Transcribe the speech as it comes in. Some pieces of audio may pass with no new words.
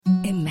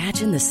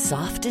Imagine the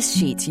softest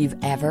sheets you've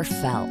ever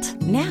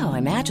felt. Now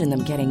imagine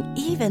them getting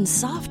even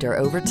softer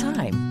over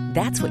time.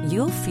 That's what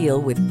you'll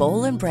feel with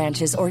Boll &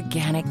 Branch's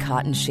organic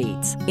cotton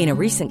sheets. In a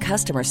recent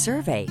customer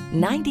survey,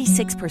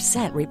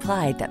 96%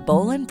 replied that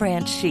Boll &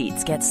 Branch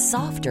sheets get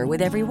softer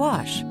with every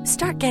wash.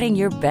 Start getting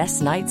your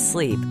best night's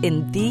sleep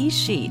in these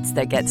sheets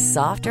that get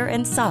softer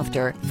and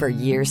softer for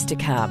years to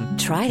come.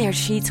 Try their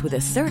sheets with a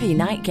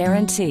 30-night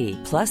guarantee.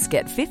 Plus,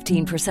 get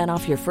 15%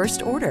 off your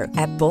first order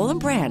at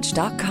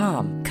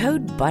bollandbranch.com.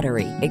 Code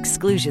BUTTERY.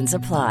 Exclusions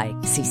apply.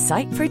 See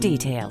site for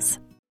details.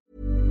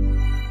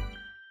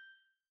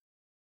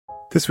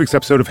 This week's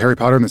episode of Harry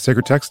Potter and the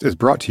Sacred Text is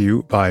brought to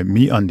you by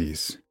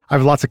MeUndies. I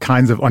have lots of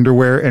kinds of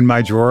underwear in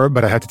my drawer,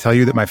 but I have to tell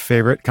you that my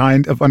favorite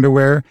kind of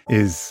underwear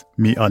is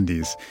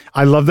MeUndies.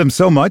 I love them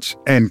so much,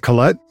 and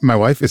Colette, my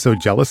wife, is so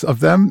jealous of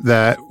them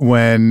that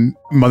when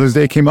Mother's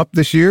Day came up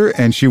this year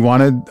and she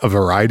wanted a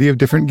variety of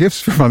different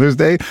gifts for Mother's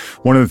Day,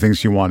 one of the things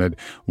she wanted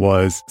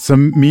was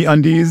some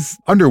MeUndies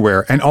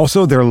underwear and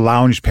also their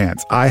lounge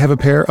pants. I have a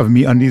pair of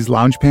MeUndies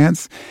lounge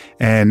pants,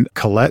 and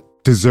Colette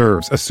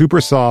deserves a super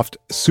soft,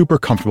 super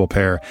comfortable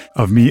pair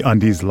of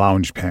MeUndies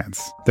lounge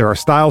pants. There are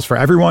styles for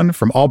everyone,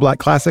 from all black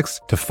classics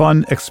to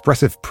fun,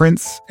 expressive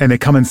prints, and they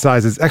come in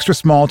sizes extra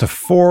small to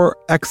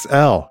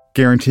 4XL,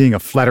 guaranteeing a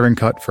flattering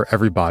cut for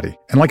every body.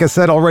 And like I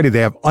said already,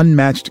 they have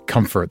unmatched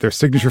comfort. Their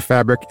signature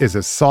fabric is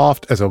as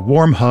soft as a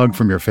warm hug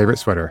from your favorite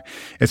sweater.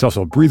 It's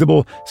also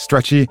breathable,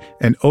 stretchy,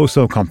 and oh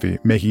so comfy,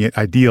 making it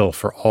ideal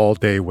for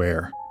all-day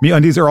wear.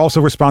 MeUndies are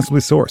also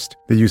responsibly sourced.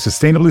 They use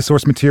sustainably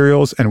sourced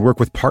materials and work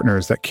with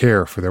partners that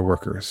care for their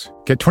workers.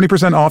 Get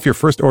 20% off your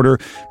first order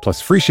plus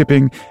free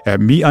shipping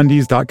at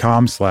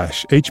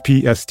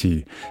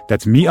MeUndies.com/HPST.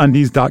 That's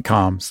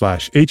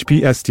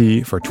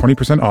MeUndies.com/HPST for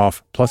 20%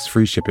 off plus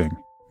free shipping.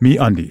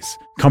 MeUndies.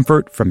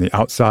 Comfort from the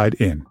outside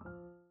in.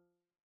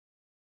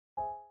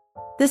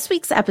 This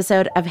week's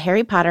episode of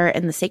Harry Potter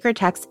and the Sacred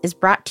Text is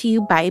brought to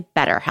you by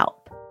BetterHelp.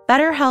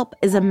 BetterHelp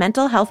is a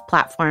mental health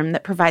platform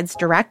that provides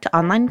direct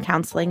online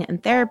counseling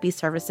and therapy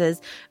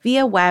services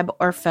via web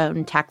or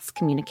phone text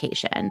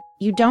communication.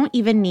 You don't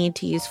even need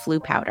to use flu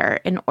powder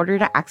in order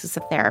to access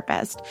a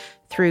therapist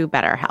through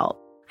BetterHelp.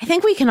 I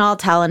think we can all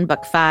tell in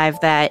Book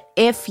 5 that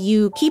if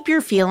you keep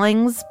your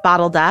feelings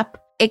bottled up,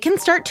 it can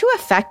start to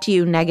affect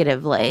you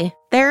negatively.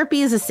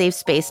 Therapy is a safe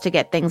space to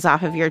get things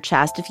off of your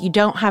chest if you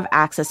don't have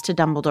access to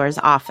Dumbledore's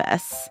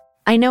office.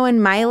 I know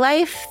in my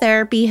life,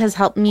 therapy has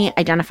helped me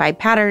identify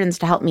patterns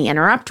to help me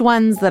interrupt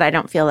ones that I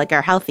don't feel like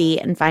are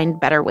healthy and find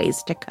better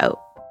ways to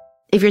cope.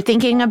 If you're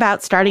thinking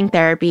about starting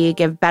therapy,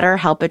 give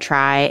BetterHelp a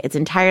try. It's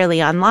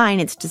entirely online.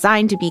 It's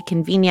designed to be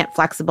convenient,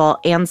 flexible,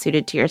 and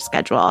suited to your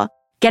schedule.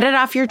 Get it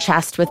off your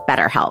chest with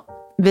BetterHelp.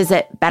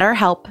 Visit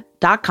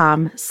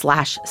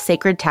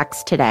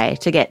BetterHelp.com/sacredtext today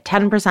to get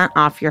 10%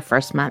 off your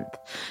first month.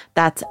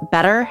 That's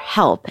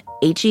BetterHelp,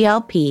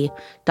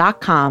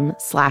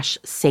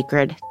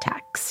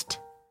 HELP.com/sacredtext.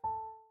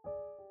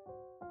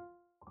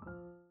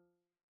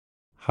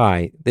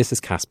 Hi, this is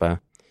Casper.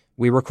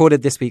 We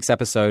recorded this week's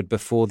episode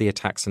before the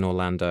attacks in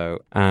Orlando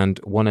and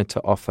wanted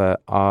to offer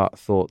our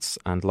thoughts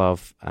and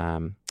love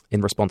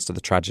in response to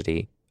the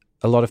tragedy.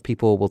 A lot of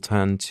people will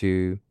turn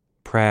to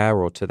prayer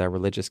or to their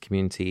religious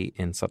community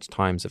in such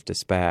times of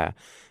despair.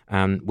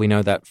 And we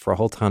know that for a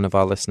whole ton of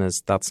our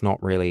listeners, that's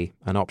not really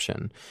an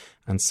option.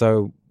 And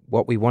so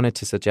what we wanted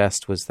to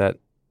suggest was that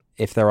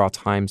if there are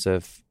times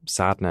of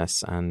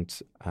sadness and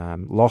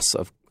loss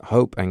of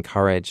hope and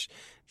courage,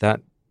 that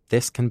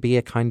this can be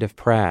a kind of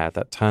prayer,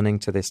 that turning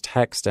to this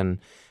text and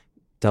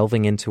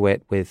delving into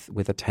it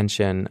with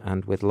attention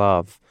and with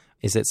love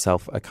is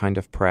itself a kind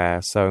of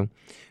prayer. So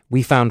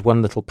we found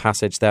one little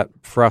passage that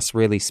for us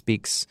really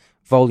speaks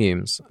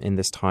volumes in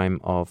this time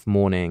of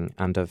mourning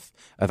and of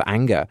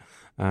anger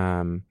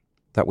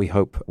that we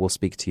hope will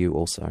speak to you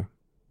also.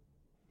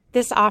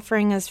 This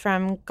offering is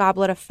from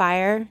Goblet of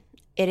Fire.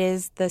 It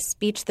is the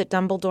speech that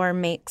Dumbledore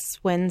makes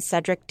when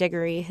Cedric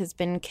Diggory has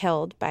been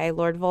killed by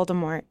Lord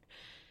Voldemort.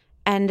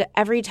 And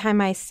every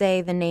time I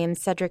say the name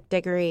Cedric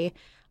Diggory,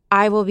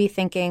 I will be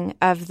thinking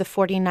of the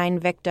 49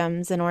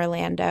 victims in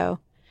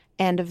Orlando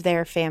and of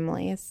their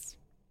families.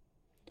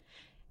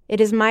 It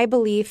is my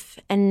belief,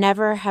 and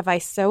never have I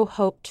so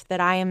hoped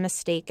that I am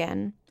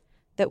mistaken,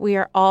 that we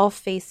are all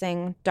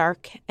facing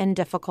dark and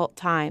difficult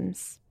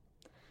times.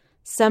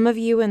 Some of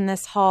you in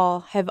this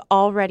hall have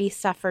already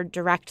suffered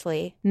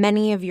directly.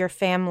 Many of your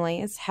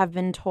families have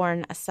been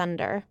torn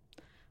asunder.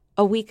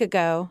 A week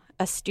ago,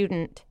 a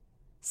student,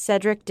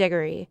 Cedric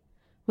Diggory,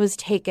 was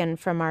taken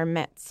from our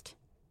midst.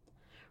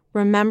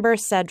 Remember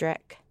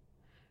Cedric.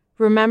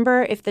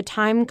 Remember, if the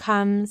time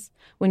comes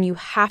when you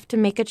have to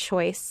make a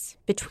choice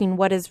between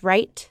what is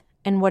right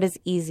and what is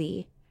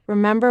easy,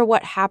 remember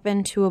what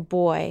happened to a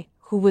boy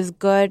who was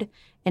good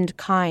and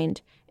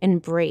kind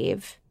and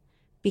brave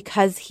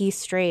because he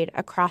strayed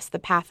across the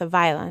path of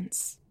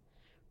violence.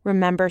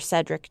 Remember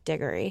Cedric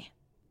Diggory.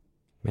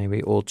 May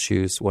we all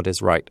choose what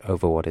is right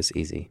over what is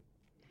easy.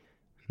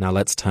 Now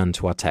let's turn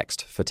to our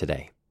text for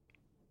today.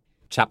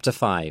 Chapter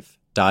 5,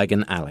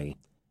 Diagon Alley.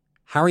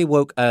 Harry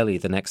woke early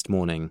the next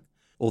morning.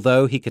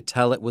 Although he could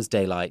tell it was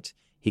daylight,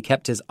 he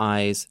kept his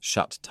eyes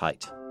shut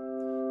tight.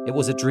 It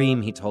was a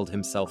dream, he told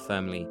himself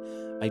firmly.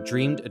 I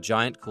dreamed a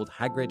giant called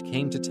Hagrid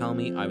came to tell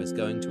me I was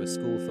going to a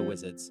school for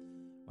wizards.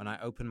 When I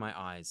open my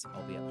eyes,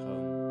 I'll be at home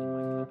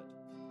in my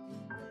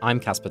cupboard. I'm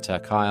Casper ter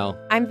Kuile.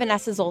 I'm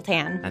Vanessa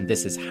Zoltan. And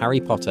this is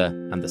Harry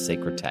Potter and the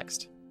Sacred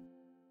Text.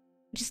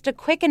 Just a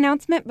quick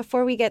announcement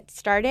before we get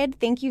started.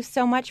 Thank you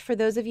so much for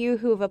those of you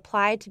who have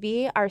applied to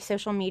be our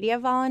social media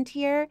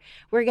volunteer.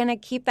 We're going to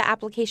keep the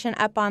application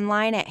up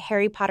online at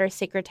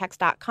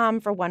harrypottersacredtext.com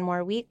for one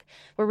more week.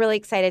 We're really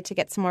excited to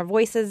get some more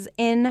voices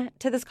in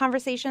to this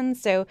conversation,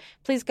 so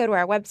please go to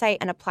our website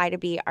and apply to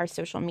be our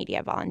social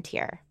media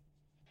volunteer.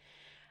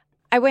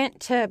 I went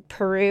to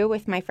Peru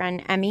with my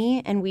friend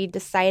Emmy, and we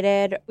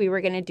decided we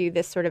were going to do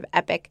this sort of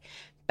epic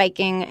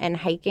biking and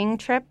hiking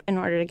trip in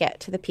order to get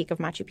to the peak of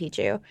Machu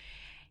Picchu.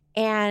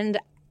 And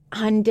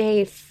on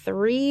day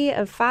 3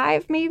 of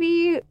 5,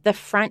 maybe, the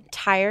front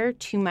tire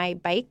to my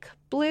bike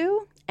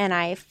blew and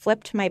I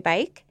flipped my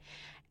bike.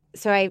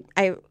 So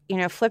I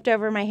flipped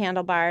over my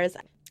handlebars.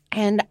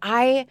 And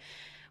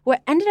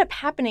what ended up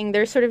happening,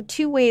 there's sort of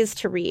 2 ways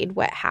to read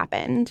what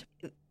happened.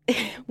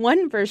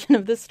 One version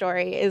of the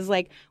story is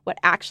like what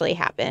actually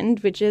happened,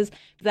 which is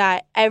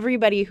that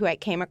everybody who I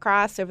came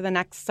across over the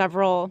next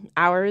several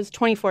hours,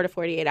 24 to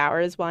 48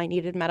 hours while I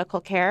needed medical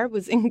care,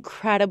 was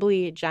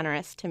incredibly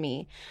generous to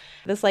me.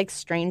 This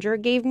stranger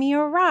gave me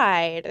a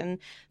ride, and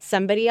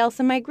somebody else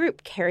in my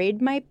group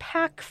carried my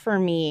pack for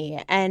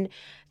me. And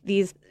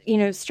these,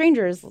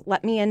 strangers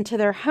let me into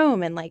their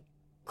home and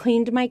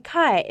cleaned my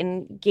cut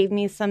and gave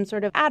me some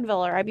sort of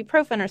Advil or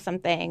ibuprofen or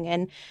something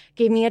and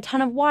gave me a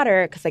ton of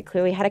water because I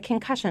clearly had a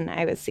concussion.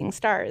 I was seeing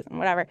stars and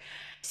whatever.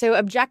 So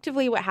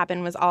objectively what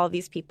happened was all of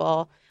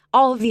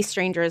these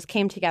strangers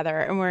came together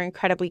and were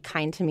incredibly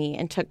kind to me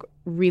and took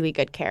really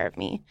good care of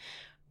me.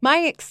 My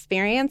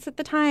experience at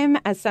the time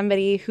as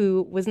somebody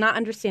who was not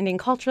understanding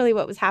culturally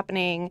what was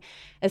happening,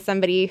 as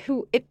somebody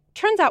who it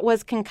turns out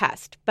was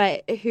concussed,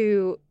 but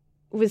who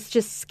was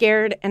just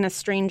scared and a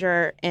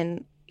stranger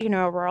in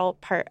a rural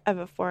part of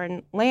a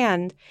foreign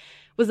land,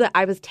 was that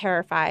I was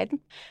terrified.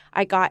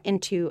 I got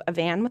into a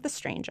van with a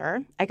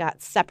stranger. I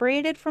got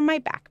separated from my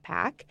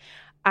backpack.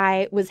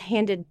 I was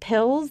handed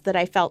pills that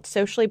I felt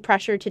socially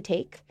pressured to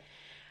take.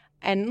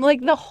 And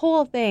the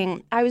whole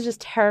thing, I was just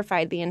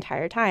terrified the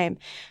entire time.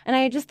 And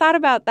I just thought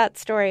about that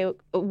story,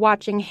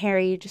 watching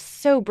Harry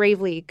just so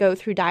bravely go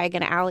through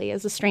Diagon Alley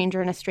as a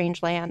stranger in a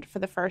strange land for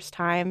the first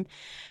time.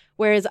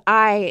 Whereas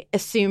I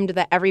assumed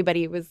that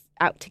everybody was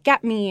out to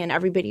get me and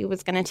everybody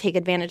was going to take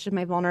advantage of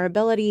my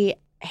vulnerability.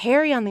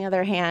 Harry, on the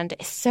other hand,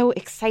 is so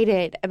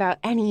excited about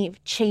any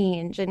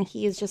change, and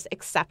he is just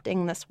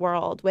accepting this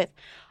world with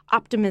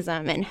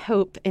optimism and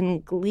hope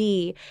and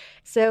glee.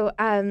 So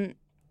I'm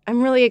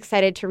really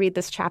excited to read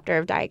this chapter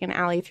of Diagon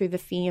Alley through the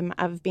theme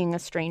of being a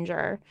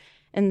stranger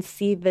and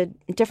see the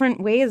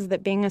different ways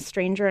that being a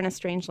stranger in a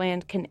strange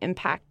land can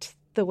impact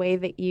the way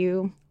that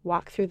you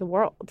walk through the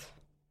world.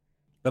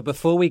 But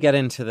before we get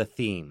into the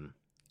theme,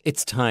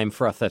 it's time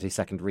for our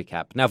 30-second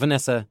recap. Now,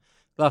 Vanessa,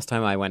 last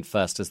time I went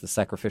first as the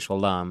sacrificial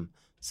lamb,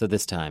 so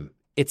this time,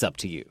 it's up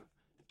to you.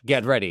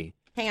 Get ready.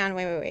 Hang on,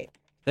 wait.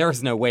 There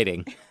is no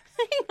waiting.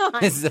 Hang on.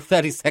 This is a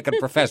 30-second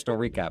professional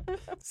recap.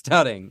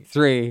 Starting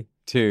 3,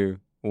 2,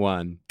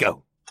 1,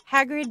 go.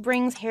 Hagrid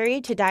brings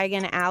Harry to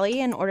Diagon Alley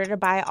in order to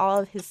buy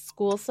all of his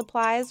school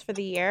supplies for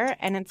the year,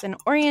 and it's an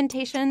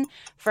orientation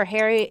for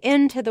Harry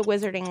into the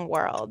wizarding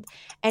world.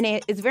 And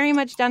it is very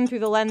much done through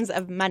the lens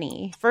of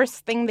money.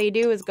 First thing they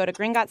do is go to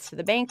Gringotts to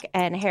the bank,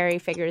 and Harry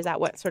figures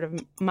out what sort of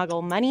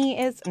muggle money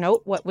is.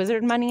 What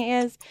wizard money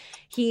is.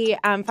 He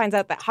finds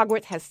out that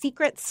Hogwarts has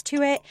secrets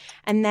to it,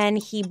 and then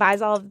he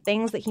buys all of the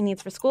things that he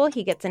needs for school.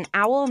 He gets an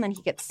owl, and then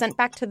he gets sent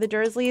back to the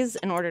Dursleys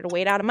in order to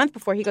wait out a month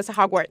before he goes to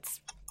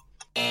Hogwarts.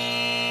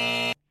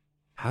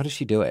 How does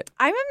she do it?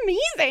 I'm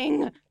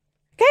amazing.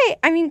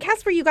 Okay,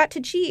 Casper, you got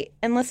to cheat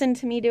and listen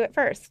to me do it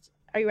first.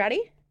 Are you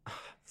ready?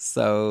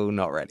 So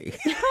not ready.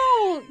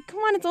 No, come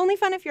on. It's only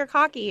fun if you're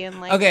cocky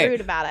and rude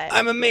about it.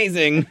 I'm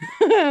amazing.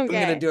 Okay. I'm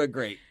going to do it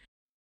great.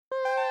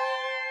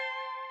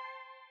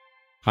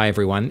 Hi,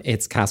 everyone.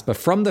 It's Casper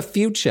from the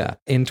future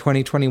in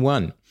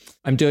 2021.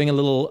 I'm doing a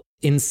little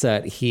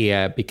insert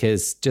here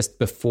because just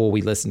before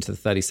we listen to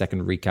the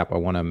 30-second recap, I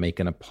want to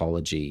make an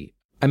apology.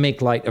 I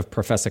make light of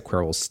Professor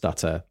Quirrell's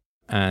stutter,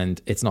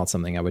 and it's not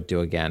something I would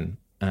do again.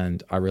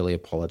 And I really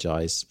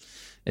apologize.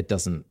 It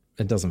doesn't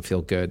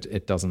feel good.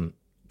 It doesn't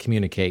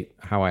communicate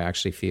how I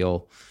actually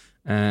feel.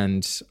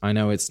 And I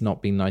know it's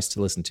not been nice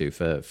to listen to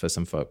for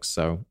some folks.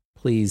 So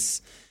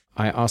please,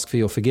 I ask for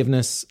your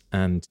forgiveness,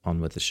 and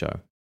on with the show.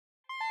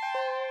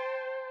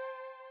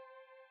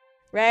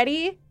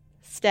 Ready,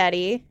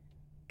 steady,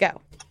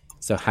 go.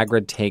 So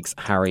Hagrid takes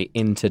Harry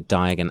into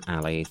Diagon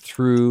Alley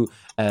through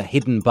a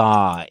hidden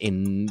bar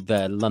in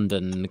the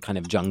London kind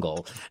of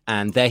jungle.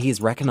 And there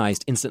he's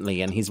recognized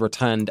instantly and he's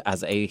returned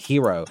as a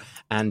hero.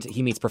 And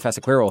he meets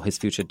Professor Quirrell, his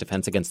future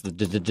defense against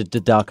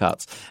the dark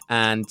arts.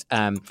 And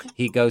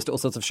he goes to all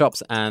sorts of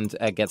shops and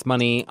gets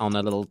money on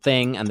a little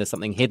thing. And there's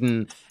something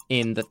hidden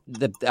in the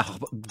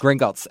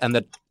Gringotts and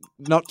the...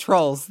 Not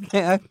trolls.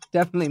 They're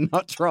definitely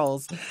not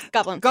trolls.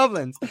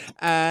 Goblins.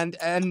 And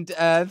 2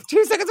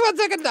 seconds, 1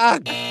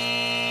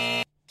 second.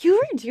 You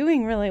were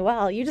doing really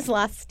well. You just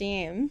lost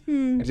steam.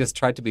 I just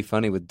tried to be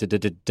funny with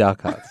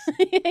dark arts.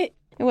 It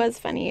was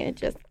funny. It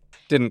just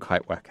didn't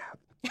quite work out.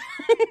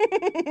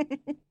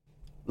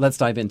 Let's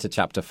dive into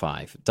Chapter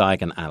 5,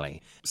 Diagon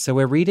Alley. So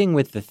we're reading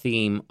with the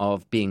theme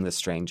of being the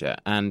stranger,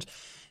 and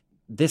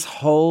this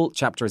whole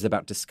chapter is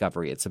about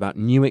discovery. It's about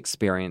new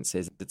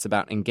experiences. It's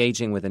about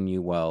engaging with a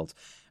new world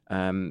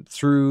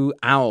through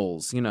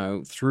owls,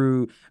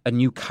 through a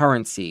new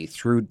currency,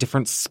 through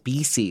different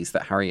species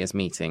that Harry is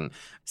meeting,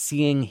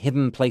 seeing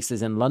hidden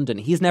places in London.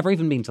 He's never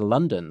even been to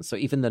London, so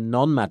even the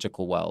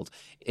non-magical world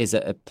is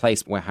a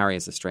place where Harry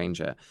is a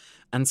stranger.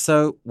 And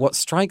so what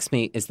strikes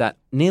me is that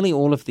nearly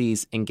all of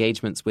these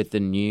engagements with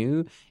the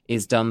new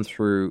is done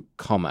through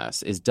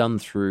commerce, is done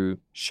through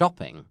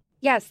shopping.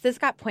 Yes, this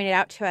got pointed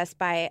out to us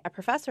by a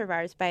professor of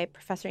ours, by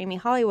Professor Amy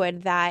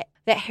Hollywood, that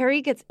Harry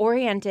gets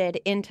oriented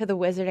into the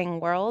wizarding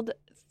world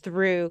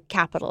through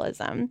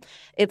capitalism.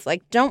 It's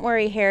like, don't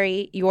worry,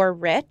 Harry, you're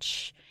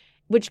rich,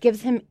 which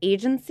gives him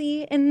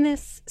agency in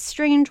this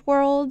strange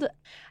world.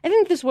 I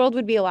think this world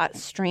would be a lot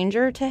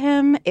stranger to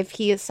him if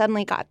he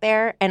suddenly got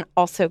there and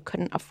also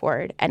couldn't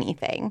afford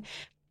anything.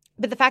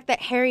 But the fact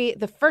that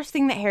the first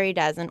thing that Harry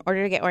does in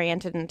order to get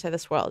oriented into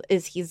this world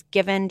is he's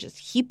given just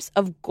heaps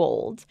of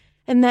gold.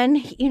 And then,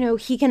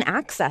 he can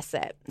access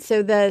it.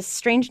 So the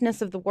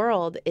strangeness of the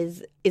world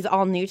is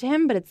all new to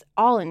him, but it's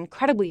all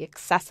incredibly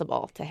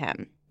accessible to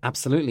him.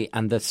 Absolutely.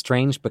 And the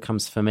strange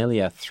becomes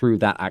familiar through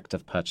that act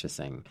of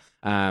purchasing.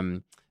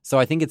 So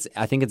I think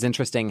it's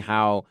interesting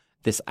how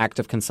this act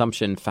of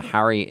consumption for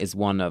Harry is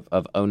one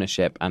of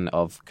ownership and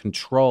of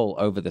control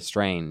over the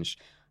strange.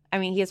 I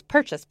mean, he has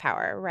purchase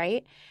power,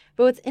 right?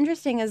 But what's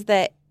interesting is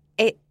that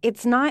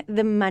it's not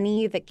the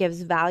money that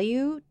gives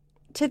value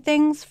to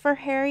things for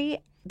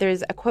Harry.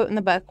 There's a quote in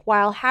the book,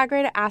 while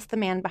Hagrid asked the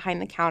man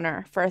behind the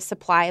counter for a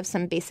supply of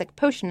some basic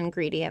potion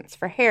ingredients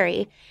for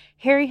Harry,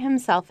 Harry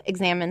himself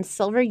examined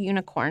silver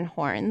unicorn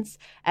horns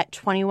at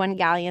 21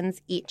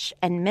 galleons each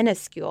and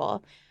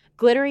minuscule,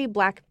 glittery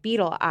black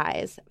beetle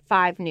eyes,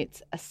 5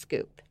 newts a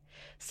scoop.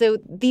 So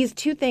these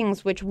two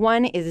things, which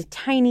one is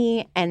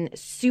tiny and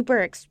super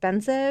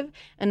expensive,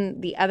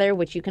 and the other,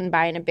 which you can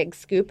buy in a big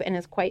scoop and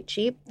is quite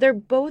cheap, they're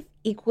both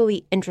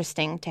equally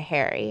interesting to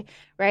Harry,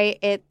 right?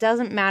 It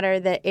doesn't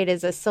matter that it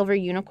is a silver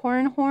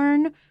unicorn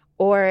horn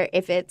or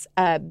if it's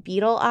a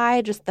beetle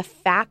eye, just the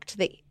fact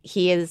that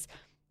he is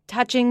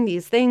touching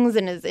these things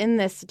and is in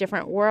this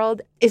different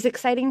world is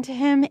exciting to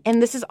him.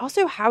 And this is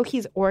also how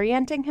he's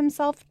orienting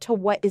himself to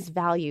what is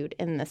valued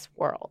in this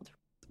world.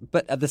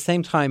 But at the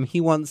same time,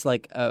 he wants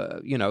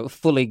a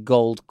fully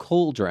gold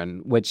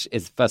cauldron, which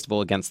is, first of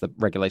all, against the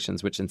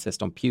regulations which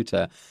insist on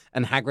pewter.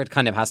 And Hagrid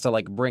kind of has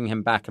to bring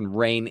him back and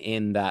rein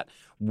in that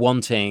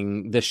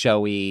wanting the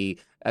showy,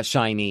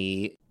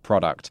 shiny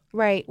product.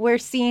 Right. We're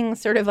seeing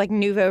sort of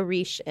nouveau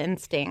riche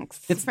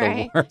instincts. It's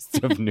right? The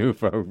worst of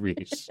nouveau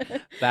riche.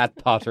 That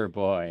Potter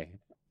boy.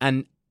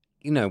 And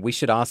we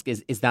should ask,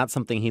 is that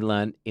something he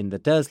learned in the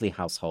Dursley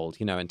household,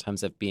 in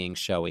terms of being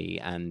showy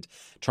and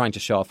trying to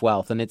show off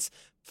wealth? And it's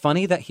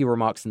funny that he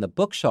remarks in the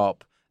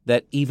bookshop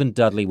that even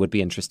Dudley would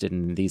be interested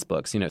in these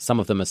books, some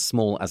of them as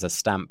small as a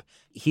stamp.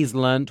 He's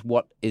learned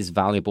what is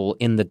valuable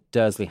in the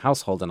Dursley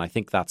household, and I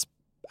think that's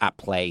at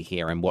play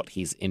here and what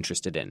he's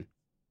interested in.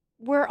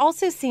 We're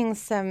also seeing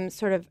some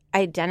sort of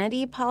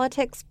identity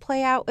politics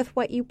play out with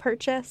what you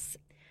purchase.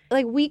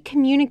 We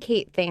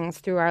communicate things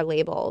through our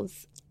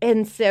labels.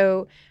 And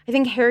so I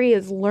think Harry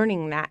is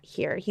learning that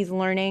here. He's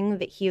learning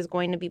that he is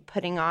going to be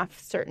putting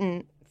off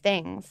certain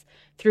things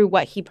through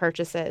what he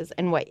purchases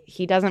and what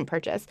he doesn't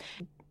purchase.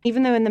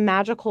 Even though in the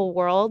magical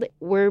world,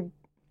 we're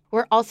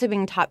also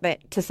being taught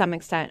that to some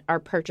extent our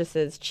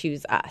purchases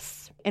choose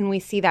us. And we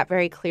see that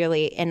very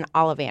clearly in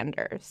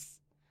Ollivanders.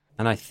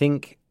 And I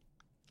think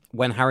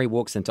when Harry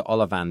walks into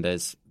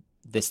Ollivanders,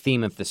 this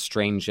theme of the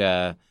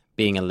stranger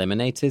being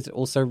eliminated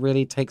also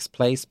really takes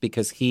place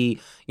because he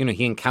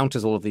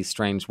encounters all of these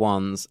strange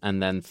wands,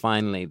 and then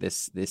finally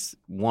this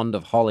wand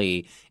of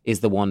holly is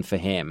the one for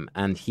him,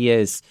 and he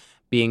is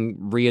being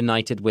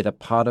reunited with a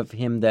part of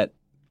him that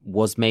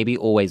was maybe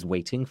always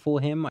waiting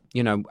for him.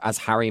 As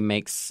Harry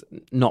makes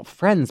not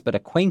friends but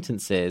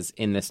acquaintances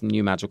in this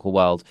new magical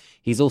world,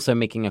 he's also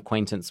making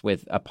acquaintance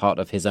with a part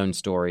of his own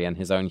story and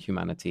his own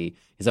humanity,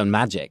 his own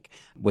magic,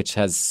 which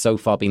has so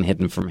far been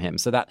hidden from him.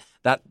 So that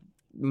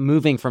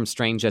moving from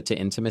stranger to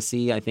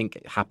intimacy, I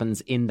think, happens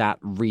in that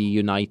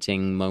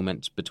reuniting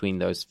moment between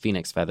those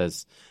phoenix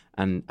feathers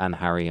and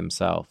Harry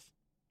himself.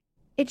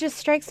 It just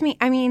strikes me,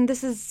 I mean,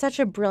 this is such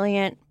a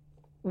brilliant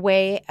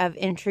way of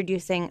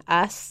introducing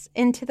us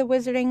into the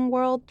wizarding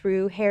world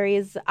through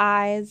Harry's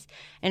eyes.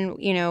 And,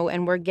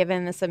 and we're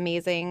given this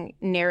amazing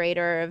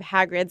narrator of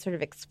Hagrid sort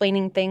of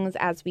explaining things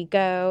as we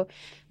go.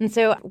 And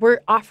so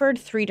we're offered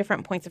 3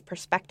 different points of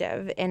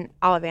perspective in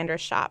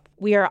Ollivander's shop.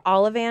 We are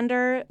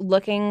Ollivander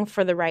looking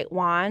for the right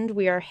wand.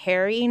 We are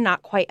Harry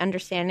not quite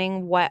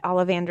understanding what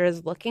Ollivander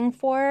is looking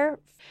for.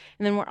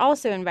 And then we're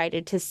also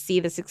invited to see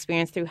this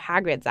experience through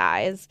Hagrid's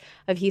eyes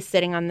of he's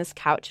sitting on this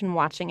couch and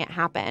watching it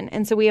happen.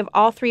 And so we have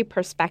all 3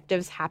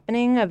 perspectives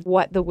happening of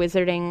what the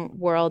wizarding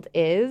world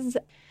is.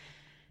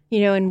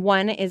 And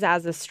one is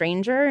as a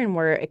stranger, and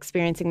we're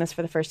experiencing this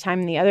for the first time.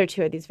 And the other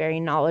 2 are these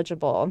very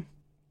knowledgeable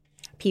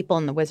people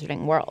in the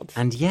wizarding world.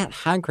 And yet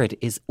Hagrid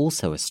is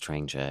also a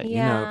stranger.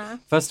 Yeah.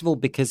 First of all,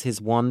 because his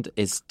wand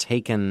is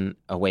taken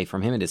away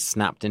from him, it is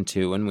snapped in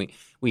 2, and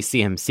we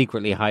see him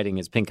secretly hiding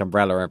his pink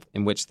umbrella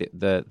in which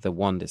the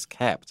wand is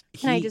kept.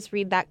 Can I just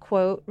read that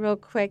quote real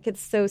quick?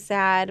 It's so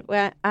sad.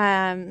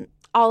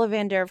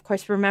 Ollivander, of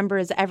course,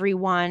 remembers every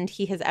wand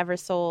he has ever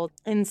sold.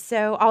 And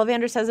so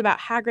Ollivander says about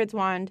Hagrid's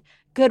wand,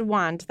 "Good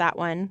wand, that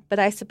one, but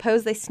I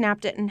suppose they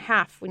snapped it in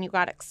half when you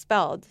got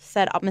expelled,"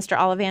 said Mr.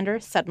 Ollivander,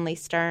 suddenly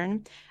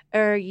stern.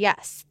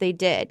 Yes, they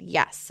did,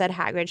 yes," said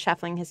Hagrid,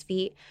 shuffling his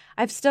feet.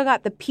 "I've still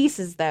got the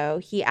pieces, though,"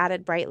 he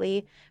added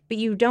brightly. "But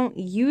you don't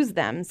use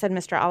them," said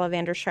Mr.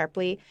 Ollivander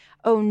sharply.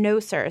 "Oh, no,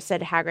 sir,"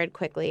 said Hagrid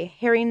quickly.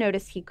 Harry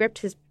noticed he gripped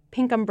his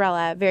pink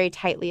umbrella very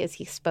tightly as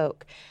he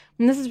spoke.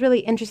 And this is really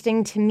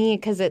interesting to me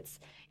because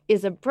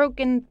is a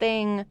broken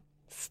thing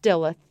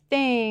still a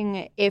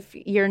thing? If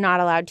you're not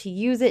allowed to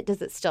use it,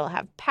 does it still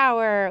have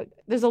power?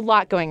 There's a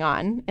lot going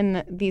on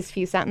in these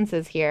few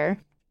sentences here.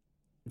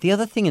 The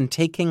other thing in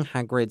taking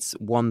Hagrid's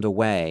wand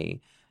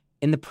away,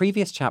 in the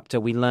previous chapter,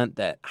 we learnt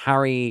that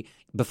Harry,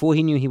 before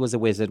he knew he was a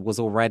wizard, was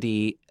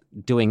already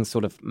doing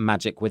sort of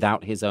magic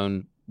without his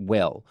own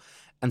will.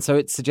 And so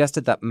it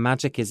suggested that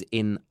magic is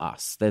in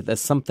us.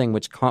 There's something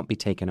which can't be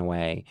taken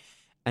away.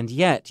 And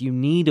yet you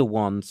need a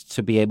wand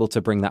to be able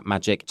to bring that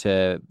magic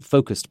to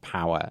focused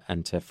power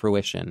and to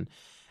fruition.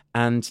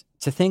 And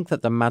to think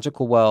that the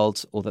magical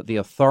world, or that the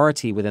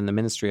authority within the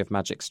Ministry of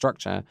Magic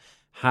structure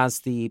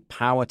has the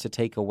power to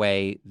take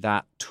away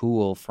that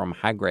tool from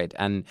Hagrid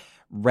and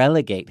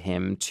relegate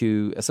him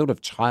to a sort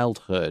of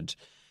childhood,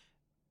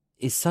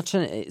 is such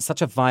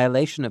a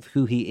violation of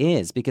who he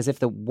is. Because if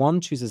the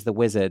wand chooses the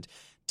wizard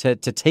to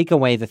take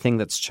away the thing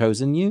that's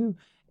chosen you,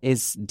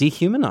 is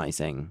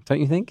dehumanizing, don't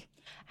you think?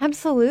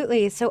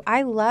 Absolutely. So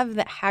I love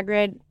that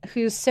Hagrid,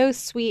 who's so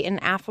sweet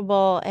and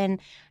affable and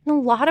in a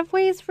lot of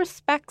ways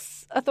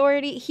respects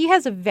authority, he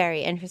has a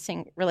very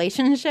interesting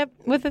relationship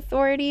with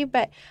authority,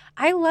 but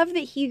I love that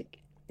he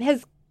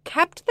has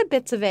kept the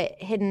bits of it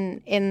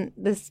hidden in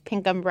this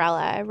pink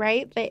umbrella,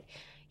 right? That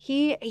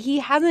he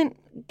hasn't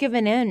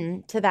given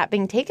in to that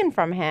being taken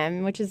from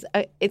him, which is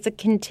it's a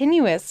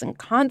continuous and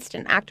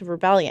constant act of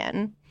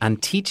rebellion.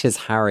 And teaches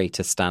Harry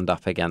to stand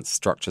up against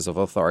structures of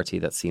authority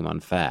that seem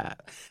unfair.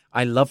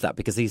 I love that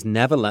because he's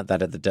never learnt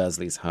that at the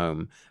Dursleys'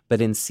 home.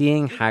 But in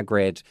seeing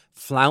Hagrid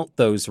flout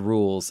those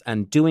rules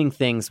and doing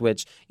things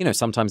which,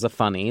 sometimes are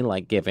funny,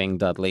 like giving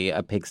Dudley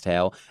a pig's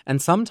tail, and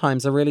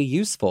sometimes are really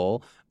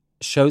useful,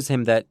 shows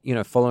him that,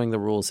 following the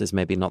rules is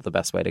maybe not the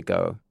best way to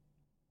go.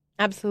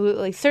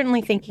 Absolutely.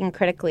 Certainly thinking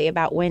critically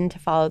about when to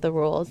follow the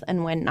rules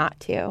and when not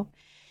to.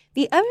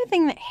 The other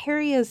thing that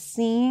Harry is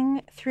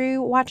seeing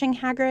through watching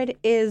Hagrid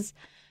is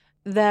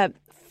the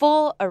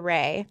full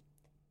array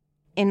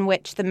in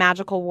which the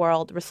magical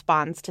world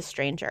responds to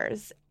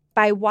strangers.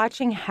 By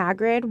watching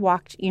Hagrid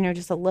walk,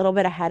 just a little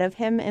bit ahead of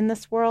him in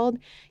this world,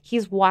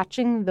 he's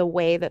watching the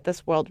way that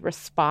this world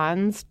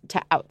responds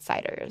to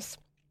outsiders.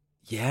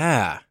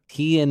 Yeah.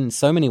 He, in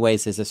so many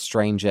ways, is a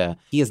stranger.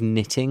 He is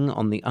knitting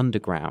on the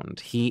underground.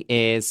 He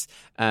is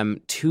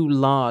too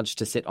large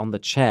to sit on the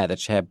chair. The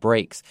chair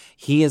breaks.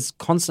 He is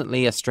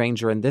constantly a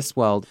stranger in this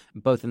world,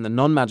 both in the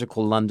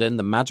non-magical London,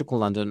 the magical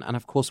London, and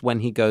of course, when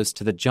he goes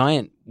to the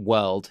giant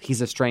world, he's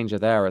a stranger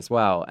there as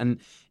well. And,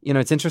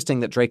 it's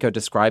interesting that Draco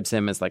describes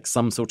him as like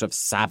some sort of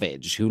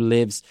savage who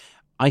lives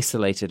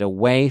isolated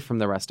away from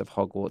the rest of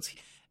Hogwarts.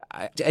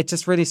 It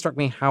just really struck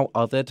me how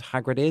othered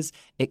Hagrid is,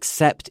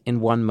 except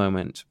in one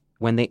moment.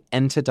 When they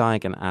enter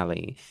Diagon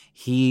Alley,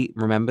 he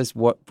remembers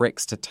what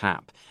bricks to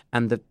tap,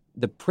 and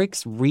the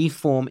bricks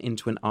reform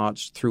into an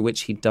arch through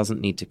which he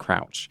doesn't need to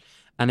crouch.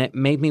 And it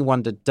made me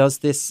wonder, does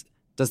this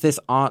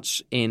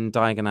arch in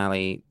Diagon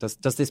Alley, does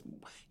this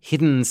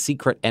hidden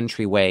secret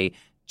entryway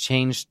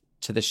change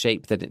to the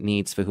shape that it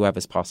needs for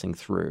whoever's passing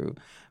through?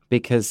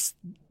 Because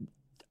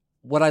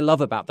what I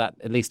love about that,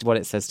 at least what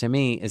it says to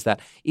me, is that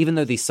even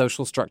though these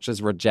social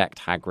structures reject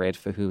Hagrid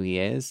for who he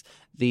is,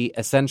 the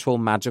essential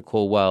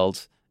magical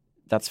world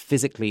that's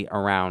physically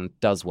around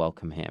does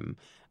welcome him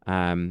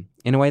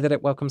in a way that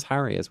it welcomes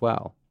Harry as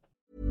well.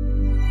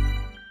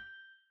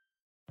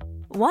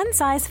 One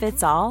size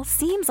fits all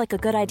seems like a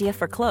good idea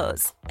for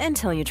clothes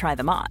until you try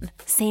them on.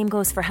 Same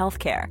goes for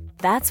healthcare.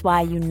 That's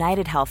why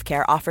United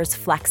Healthcare offers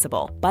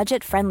flexible,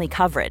 budget-friendly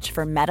coverage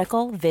for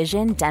medical,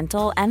 vision,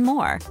 dental, and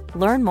more.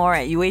 Learn more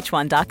at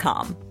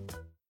UH1.com.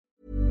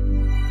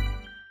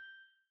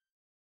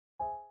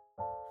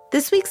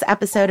 This week's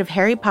episode of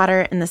Harry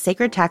Potter and the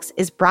Sacred Text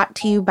is brought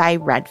to you by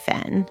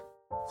Redfin.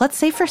 Let's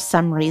say for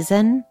some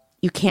reason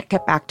you can't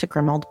get back to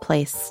Grimmauld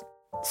Place,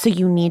 so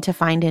you need to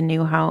find a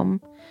new home.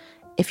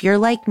 If you're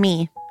like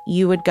me,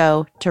 you would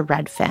go to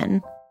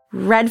Redfin.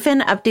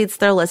 Redfin updates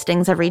their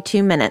listings every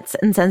 2 minutes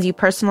and sends you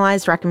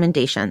personalized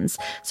recommendations,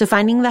 so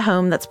finding the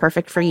home that's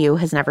perfect for you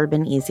has never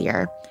been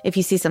easier. If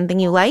you see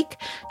something you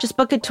like, just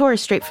book a tour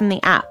straight from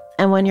the app.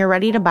 And when you're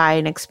ready to buy,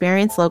 an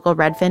experienced local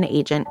Redfin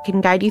agent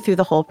can guide you through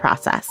the whole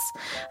process.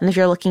 And if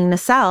you're looking to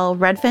sell,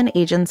 Redfin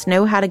agents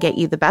know how to get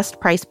you the best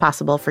price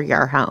possible for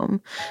your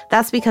home.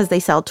 That's because they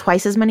sell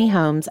twice as many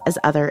homes as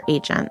other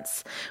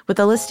agents. With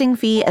a listing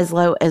fee as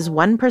low as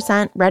 1%,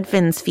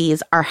 Redfin's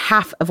fees are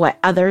half of what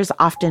others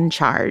often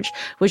charge,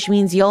 which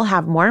means you'll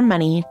have more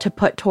money to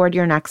put toward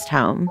your next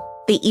home.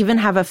 They even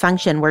have a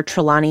function where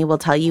Trelawney will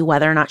tell you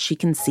whether or not she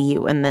can see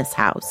you in this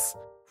house.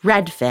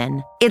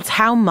 Redfin. It's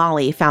how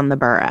Molly found the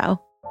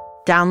burrow.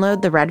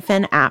 Download the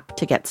Redfin app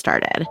to get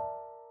started.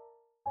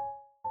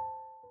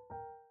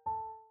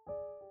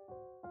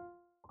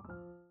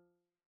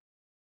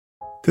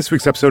 This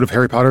week's episode of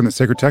Harry Potter and the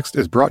Sacred Text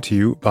is brought to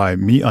you by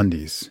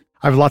MeUndies.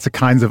 I have lots of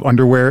kinds of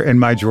underwear in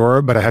my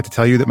drawer, but I have to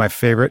tell you that my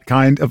favorite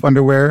kind of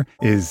underwear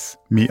is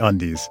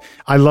MeUndies.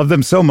 I love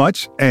them so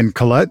much, and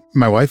Colette,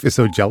 my wife, is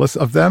so jealous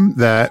of them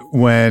that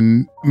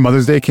when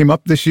Mother's Day came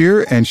up this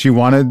year and she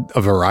wanted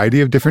a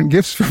variety of different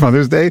gifts for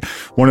Mother's Day,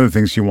 one of the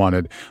things she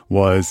wanted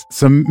was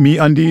some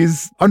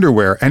MeUndies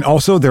underwear and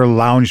also their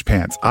lounge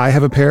pants. I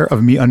have a pair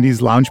of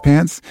MeUndies lounge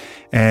pants,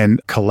 and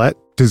Colette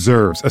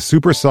deserves a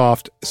super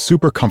soft,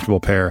 super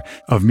comfortable pair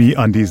of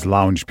MeUndies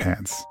lounge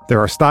pants. There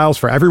are styles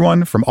for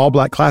everyone, from all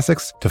black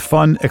classics to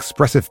fun,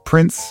 expressive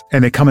prints,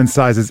 and they come in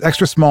sizes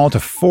extra small to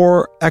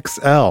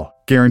 4XL,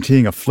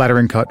 guaranteeing a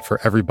flattering cut for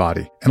every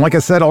body. And like I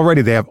said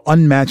already, they have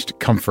unmatched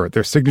comfort.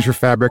 Their signature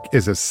fabric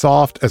is as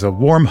soft as a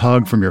warm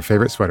hug from your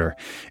favorite sweater.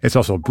 It's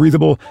also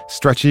breathable,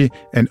 stretchy,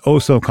 and oh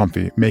so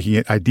comfy, making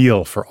it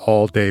ideal for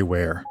all-day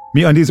wear.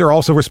 MeUndies are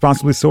also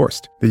responsibly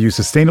sourced. They use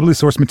sustainably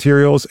sourced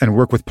materials and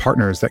work with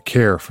partners that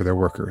care for their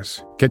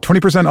workers. Get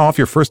 20% off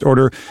your first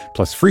order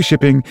plus free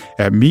shipping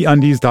at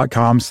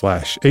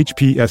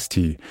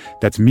MeUndies.com/HPST.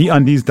 That's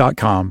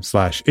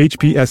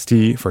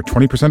MeUndies.com/HPST for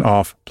 20%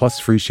 off plus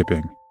free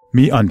shipping.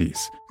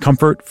 MeUndies.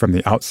 Comfort from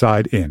the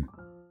outside in.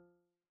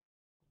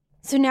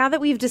 So now that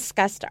we've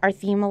discussed our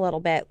theme a little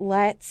bit,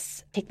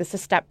 let's take this a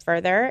step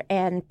further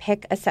and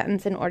pick a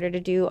sentence in order to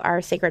do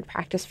our sacred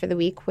practice for the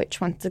week,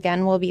 which once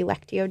again will be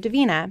Lectio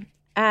Divina.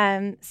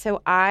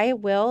 So I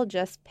will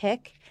just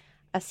pick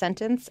a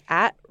sentence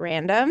at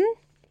random.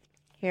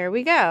 Here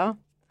we go.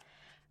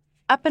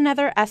 Up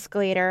another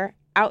escalator,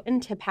 out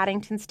into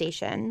Paddington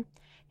Station.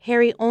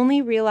 Harry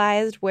only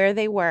realized where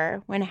they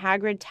were when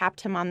Hagrid tapped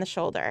him on the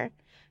shoulder.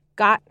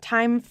 Got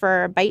time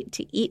for a bite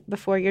to eat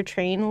before your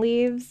train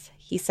leaves?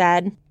 He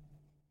said.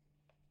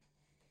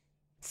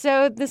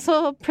 So this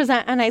will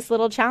present a nice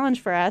little challenge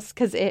for us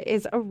because it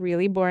is a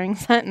really boring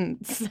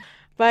sentence.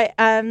 But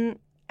I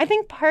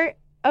think part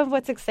of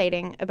what's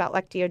exciting about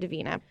Lectio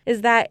Divina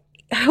is that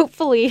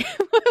hopefully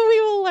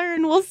we will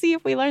learn, we'll see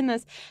if we learn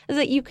this, is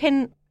that you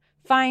can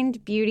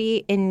find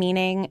beauty in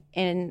meaning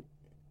in,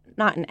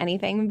 not in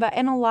anything, but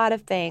in a lot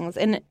of things,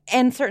 and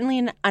certainly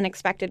in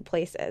unexpected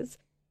places.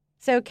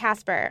 So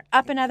Casper,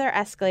 up another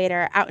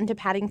escalator, out into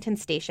Paddington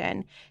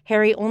Station.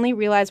 Harry only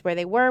realized where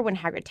they were when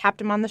Hagrid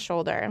tapped him on the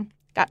shoulder.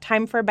 Got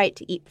time for a bite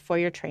to eat before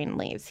your train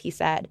leaves, he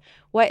said.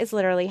 What is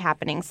literally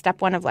happening?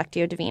 Step 1 of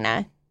Lectio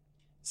Divina.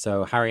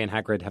 So Harry and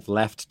Hagrid have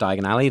left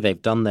Diagon Alley.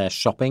 They've done their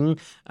shopping,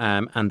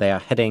 and they are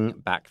heading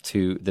back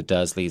to the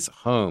Dursleys'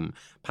 home.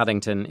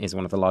 Paddington is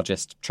one of the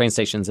largest train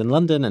stations in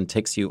London and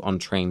takes you on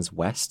trains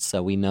west.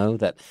 So we know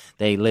that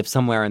they live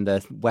somewhere in the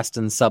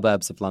western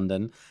suburbs of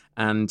London.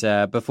 And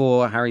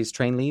before Harry's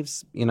train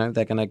leaves,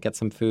 they're going to get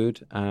some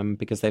food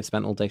because they've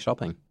spent all day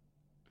shopping.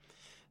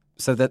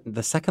 So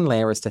the second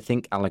layer is to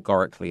think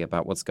allegorically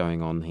about what's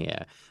going on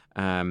here.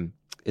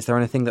 Is there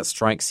anything that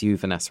strikes you,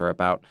 Vanessa,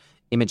 about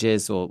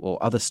images or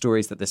other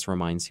stories that this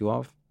reminds you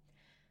of?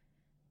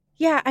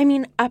 Yeah, I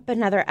mean, up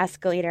another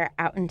escalator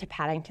out into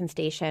Paddington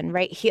Station,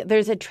 right?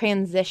 There's a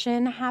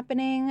transition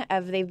happening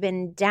of they've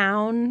been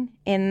down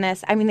in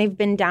this. I mean, they've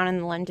been down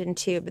in London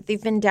too, but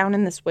they've been down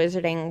in this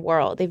wizarding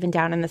world. They've been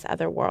down in this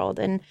other world.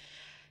 And,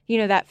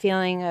 that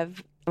feeling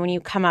of when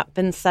you come up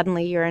and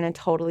suddenly you're in a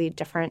totally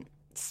different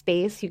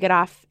space. You get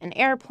off an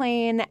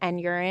airplane and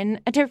you're in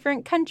a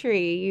different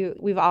country.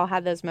 We've all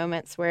had those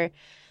moments where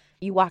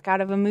you walk out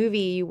of a movie,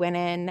 you went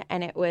in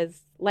and it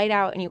was light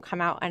out and you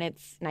come out and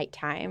it's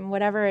nighttime.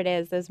 Whatever it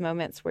is, those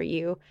moments where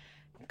you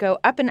go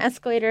up an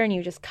escalator and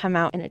you just come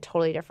out in a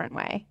totally different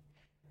way.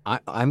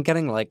 I'm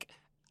getting like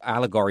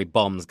allegory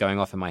bombs going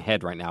off in my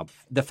head right now.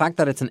 The fact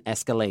that it's an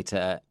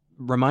escalator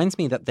reminds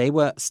me that they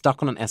were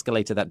stuck on an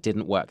escalator that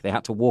didn't work. They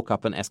had to walk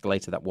up an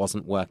escalator that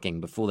wasn't working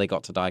before they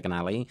got to Diagon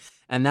Alley.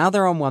 And now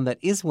they're on one that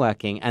is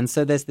working. And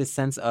so there's this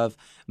sense of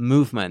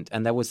movement.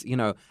 And there was,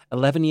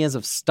 11 years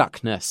of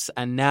stuckness.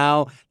 And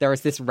now there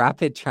is this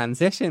rapid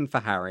transition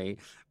for Harry,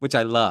 which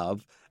I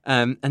love.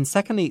 And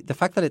secondly, the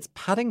fact that it's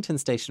Paddington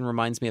Station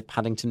reminds me of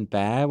Paddington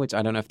Bear, which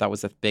I don't know if that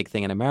was a big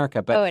thing in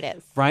America. But, it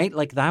is. Right?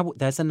 Like that,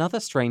 there's another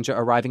stranger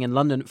arriving in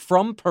London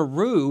from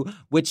Peru,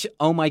 which,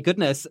 oh my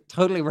goodness,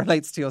 totally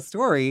relates to your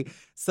story.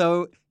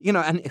 So,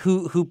 and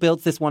who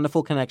built this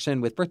wonderful connection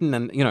with Britain.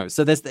 And,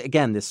 so there's,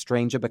 again, this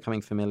stranger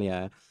becoming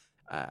familiar.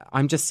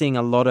 I'm just seeing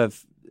a lot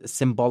of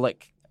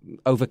symbolic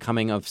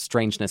overcoming of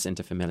strangeness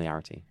into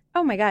familiarity.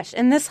 Oh my gosh.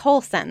 In this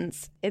whole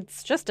sentence,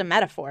 it's just a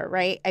metaphor,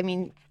 right? I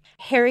mean,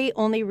 Harry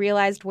only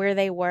realized where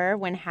they were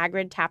when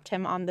Hagrid tapped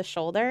him on the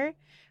shoulder,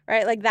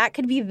 right? Like that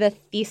could be the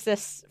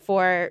thesis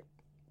for,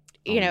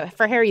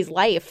 for Harry's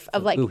life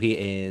of like who he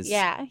is.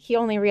 Yeah. He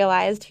only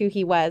realized who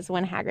he was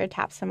when Hagrid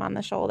taps him on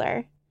the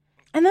shoulder.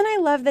 And then I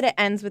love that it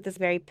ends with this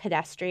very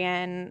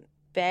pedestrian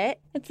bit.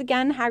 It's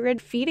again Hagrid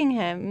feeding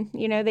him.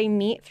 They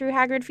meet through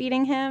Hagrid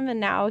feeding him, and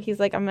now he's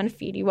like, I'm going to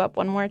feed you up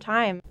one more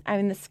time. I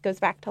mean, this goes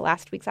back to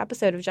last week's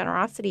episode of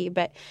generosity,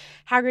 but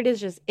Hagrid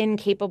is just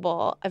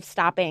incapable of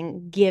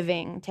stopping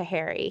giving to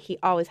Harry. He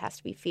always has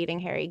to be feeding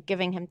Harry,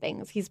 giving him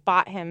things. He's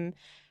bought him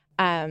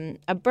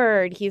a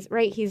bird. He's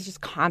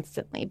just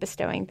constantly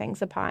bestowing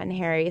things upon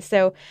Harry.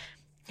 So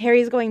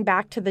Harry's going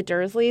back to the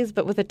Dursleys,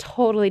 but with a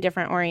totally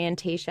different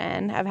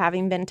orientation of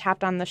having been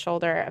tapped on the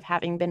shoulder, of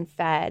having been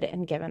fed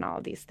and given all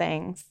of these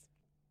things.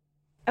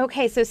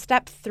 Okay, so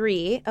step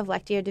 3 of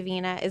Lectio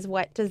Divina is,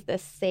 what does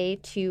this say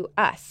to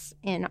us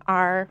in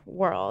our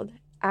world?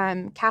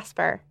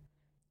 Casper.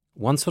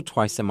 Once or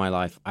twice in my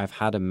life, I've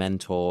had a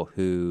mentor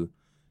who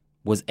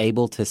was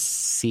able to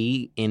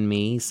see in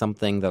me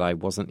something that I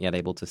wasn't yet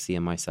able to see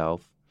in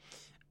myself.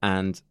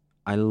 And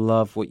I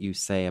love what you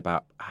say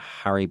about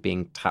Harry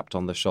being tapped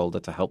on the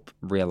shoulder to help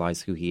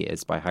realize who he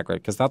is by Hagrid,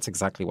 because that's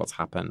exactly what's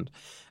happened.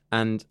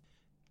 And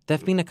there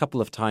have been a couple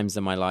of times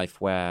in my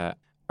life where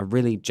a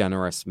really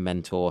generous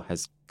mentor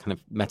has kind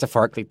of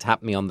metaphorically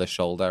tapped me on the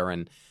shoulder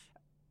and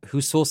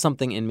who saw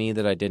something in me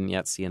that I didn't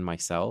yet see in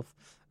myself.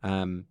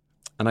 And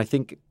I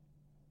think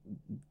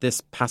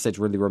this passage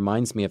really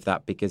reminds me of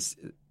that, because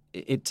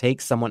it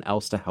takes someone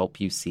else to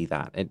help you see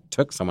that. It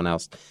took someone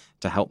else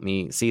to help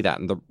me see that.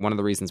 And one of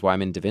the reasons why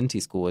I'm in Divinity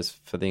School is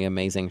for the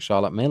amazing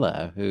Charlotte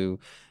Miller, who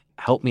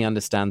helped me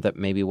understand that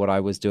maybe what I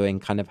was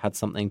doing kind of had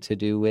something to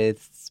do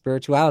with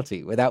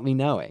spirituality without me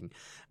knowing.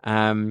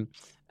 And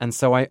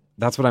so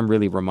that's what I'm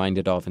really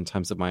reminded of in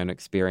terms of my own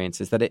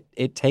experience, is that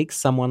it takes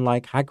someone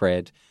like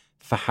Hagrid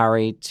for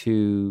Harry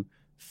to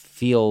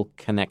feel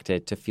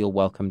connected, to feel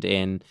welcomed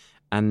in.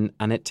 And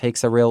it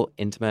takes a real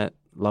intimate,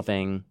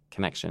 loving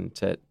connection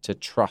to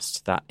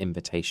trust that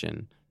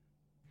invitation.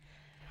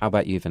 How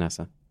about you,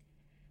 Vanessa?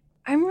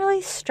 I'm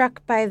really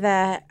struck by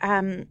the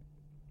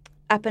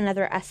up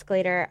another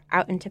escalator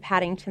out into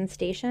Paddington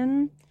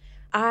Station.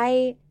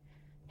 I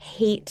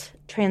hate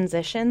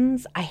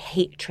transitions.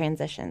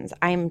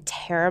 I'm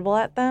terrible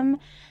at them,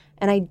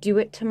 and I do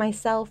it to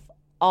myself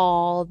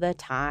all the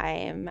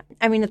time.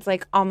 I mean, it's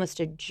like almost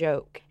a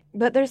joke.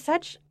 But there's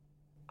such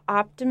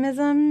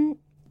optimism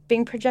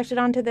being projected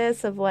onto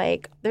this of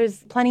like,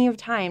 there's plenty of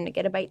time to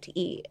get a bite to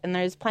eat, and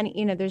there's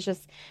plenty, there's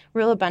just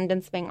real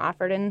abundance being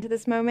offered into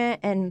this moment.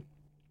 And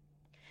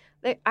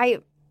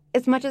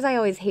as much as I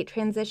always hate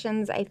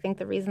transitions, I think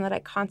the reason that I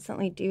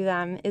constantly do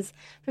them is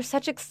there's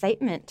such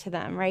excitement to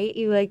them, right?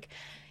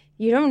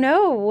 You don't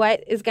know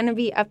what is going to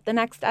be up the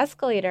next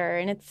escalator,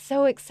 and it's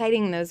so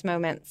exciting, those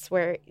moments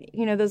where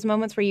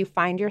you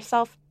find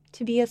yourself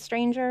to be a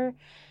stranger.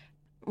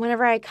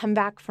 Whenever I come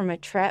back from a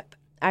trip,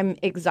 I'm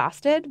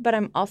exhausted, but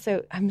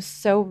I'm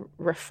so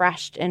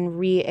refreshed and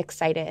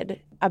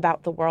re-excited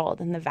about the world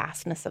and the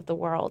vastness of the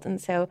world. And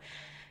so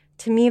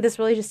to me, this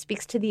really just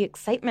speaks to the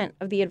excitement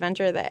of the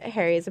adventure that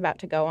Harry is about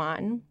to go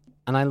on.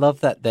 And I love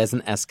that there's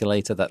an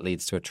escalator that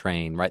leads to a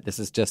train, right? This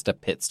is just a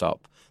pit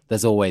stop.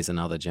 There's always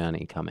another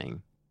journey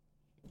coming.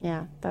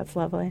 Yeah, that's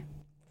lovely.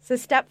 So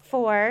step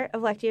 4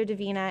 of Lectio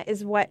Divina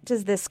is, what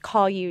does this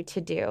call you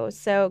to do?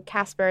 So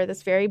Casper,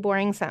 this very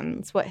boring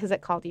sentence, what has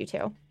it called you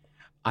to?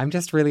 I'm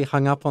just really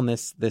hung up on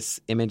this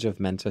image of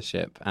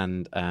mentorship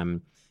and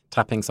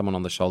tapping someone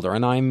on the shoulder.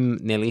 And I'm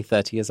nearly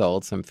 30 years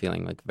old, so I'm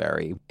feeling like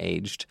very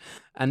aged.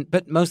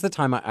 But most of the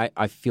time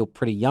I feel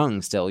pretty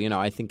young still.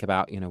 I think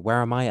about, where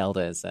are my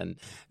elders? And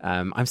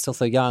I'm still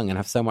so young and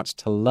have so much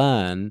to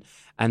learn.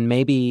 And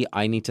maybe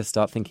I need to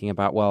start thinking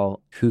about, well,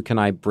 who can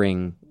I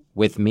bring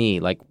with me?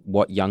 Like,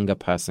 what younger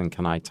person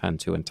can I turn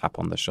to and tap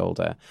on the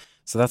shoulder?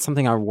 So that's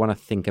something I want to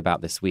think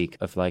about this week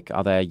of, like,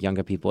 are there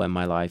younger people in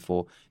my life,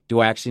 or do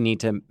I actually need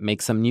to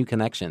make some new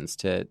connections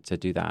to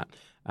do that?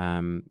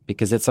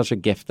 Because it's such a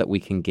gift that we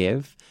can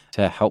give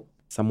to help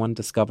someone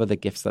discover the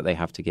gifts that they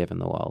have to give in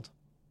the world.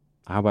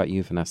 How about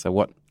you, Vanessa?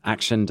 What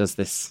action does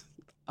this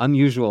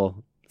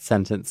unusual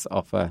sentence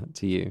offer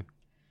to you?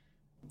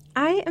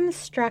 I am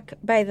struck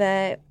by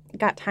the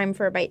got time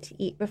for a bite to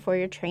eat before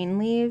your train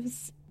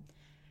leaves,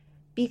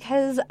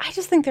 because I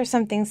just think there's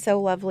something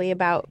so lovely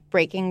about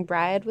breaking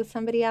bread with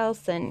somebody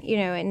else. And,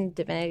 in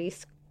Divinity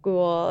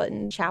School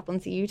and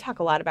chaplaincy, you talk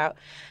a lot about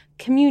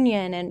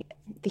communion, and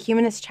the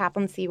humanist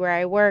chaplaincy where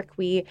I work,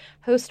 we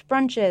host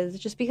brunches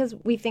just because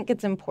we think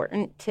it's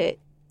important to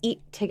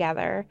eat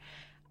together.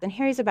 Then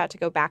Harry's about to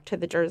go back to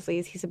the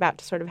Dursleys. He's about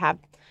to sort of have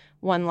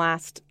one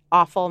last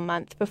awful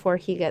month before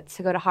he gets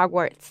to go to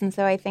Hogwarts. And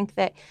so I think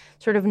that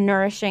sort of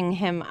nourishing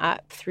him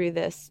up through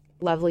this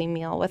lovely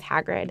meal with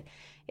Hagrid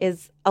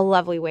is a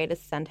lovely way to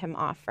send him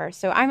off first.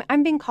 So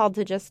I'm being called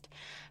to just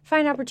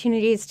find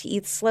opportunities to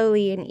eat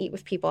slowly and eat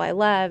with people I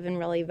love and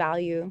really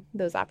value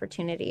those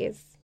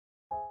opportunities.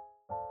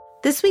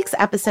 This week's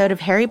episode of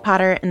Harry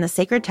Potter and the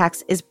Sacred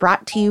Text is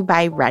brought to you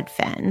by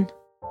Redfin.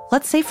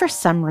 Let's say for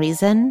some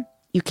reason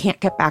you can't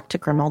get back to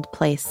Grimmauld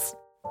Place,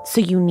 so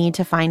you need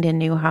to find a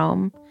new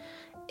home.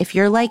 If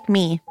you're like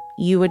me,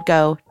 you would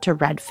go to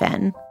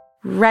Redfin.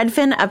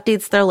 Redfin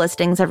updates their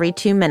listings every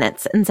 2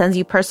 minutes and sends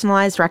you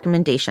personalized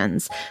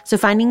recommendations, so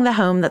finding the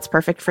home that's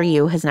perfect for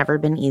you has never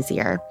been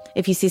easier.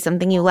 If you see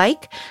something you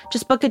like,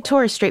 just book a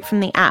tour straight from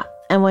the app.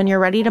 And when you're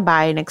ready to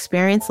buy, an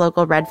experienced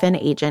local Redfin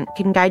agent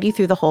can guide you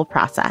through the whole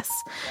process.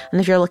 And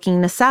if you're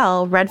looking to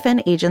sell,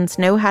 Redfin agents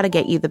know how to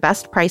get you the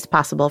best price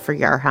possible for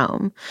your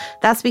home.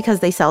 That's because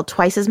they sell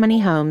twice as many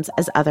homes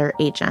as other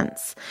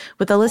agents.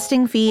 With a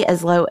listing fee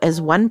as low as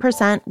 1%,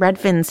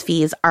 Redfin's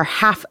fees are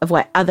half of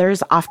what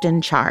others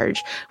often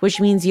charge, which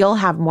means you'll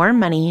have more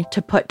money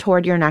to put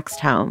toward your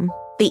next home.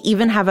 They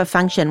even have a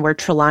function where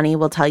Trelawney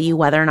will tell you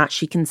whether or not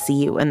she can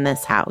see you in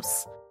this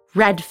house.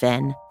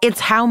 Redfin.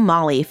 It's how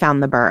Molly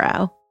found the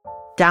burrow.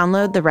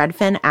 Download the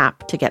Redfin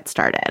app to get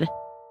started.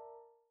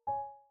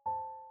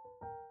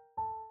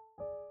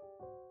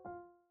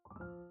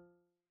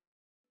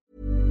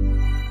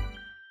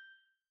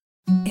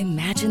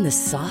 Imagine the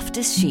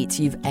softest sheets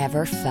you've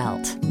ever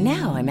felt.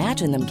 Now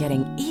imagine them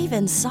getting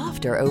even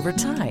softer over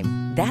time.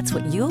 That's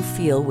what you'll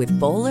feel with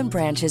Boll &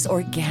 Branch's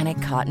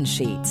organic cotton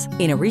sheets.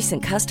 In a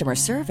recent customer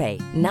survey,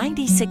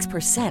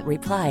 96%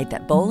 replied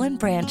that Boll &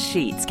 Branch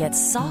sheets get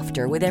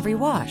softer with every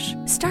wash.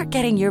 Start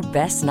getting your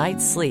best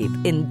night's sleep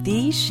in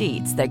these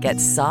sheets that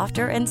get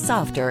softer and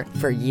softer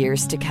for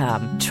years to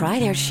come. Try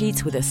their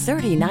sheets with a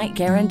 30-night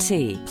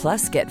guarantee.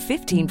 Plus, get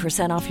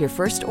 15% off your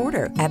first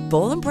order at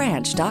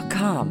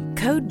bollandbranch.com.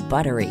 Code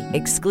BUTTERY.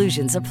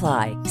 Exclusions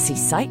apply. See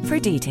site for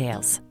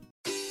details.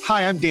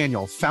 Hi, I'm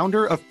Daniel,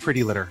 founder of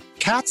Pretty Litter.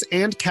 Cats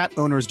and cat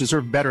owners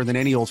deserve better than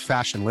any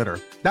old-fashioned litter.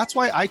 That's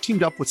why I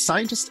teamed up with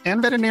scientists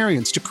and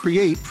veterinarians to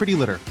create Pretty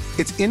Litter.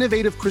 Its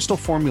innovative crystal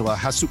formula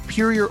has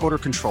superior odor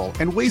control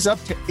and weighs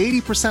up to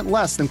 80%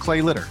 less than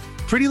clay litter.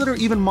 Pretty Litter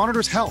even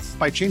monitors health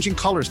by changing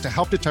colors to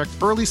help detect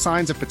early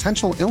signs of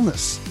potential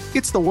illness.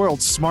 It's the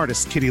world's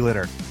smartest kitty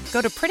litter.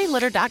 Go to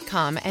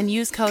prettylitter.com and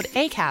use code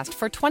ACAST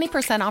for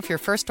 20% off your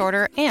first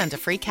order and a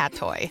free cat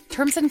toy.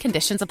 Terms and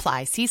conditions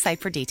apply. See site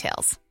for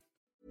details.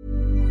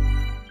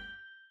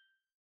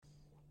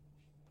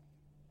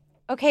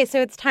 Okay,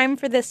 so it's time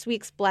for this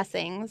week's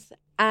blessings.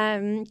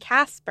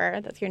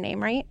 Casper, that's your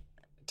name, right?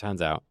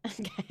 Turns out.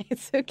 Okay,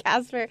 so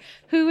Casper,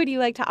 who would you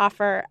like to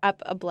offer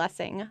up a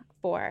blessing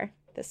for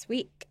this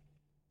week?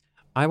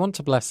 I want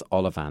to bless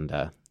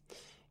Ollivander.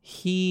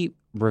 He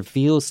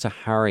reveals to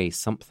Harry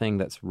something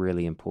that's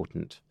really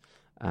important.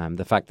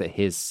 The fact that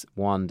his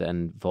wand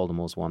and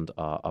Voldemort's wand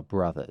are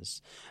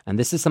brothers. And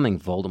this is something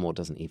Voldemort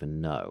doesn't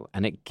even know.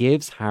 And it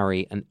gives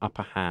Harry an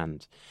upper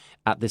hand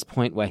at this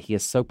point where he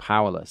is so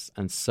powerless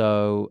and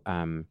so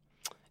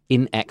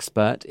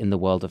inexpert in the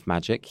world of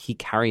magic. He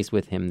carries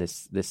with him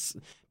this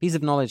piece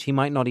of knowledge he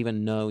might not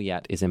even know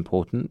yet is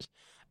important.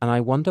 And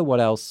I wonder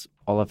what else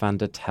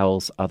Ollivander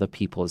tells other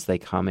people as they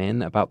come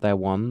in about their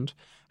wand,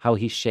 how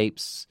he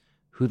shapes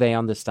who they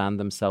understand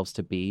themselves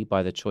to be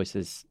by the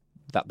choices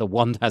that the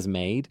wand has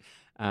made.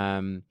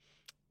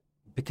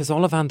 Because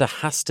Ollivander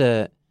has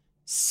to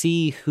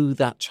see who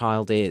that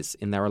child is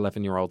in their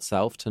 11-year-old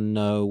self to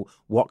know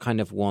what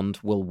kind of wand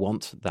will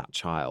want that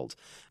child.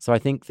 So I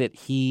think that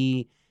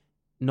he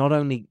not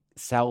only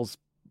sells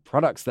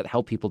products that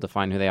help people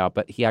define who they are,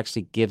 but he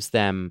actually gives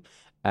them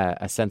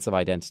a sense of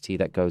identity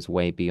that goes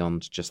way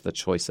beyond just the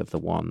choice of the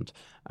wand.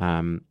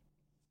 And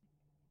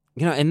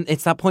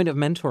it's that point of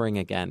mentoring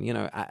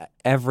again.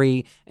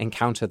 Every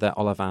encounter that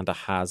Ollivander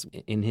has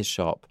in his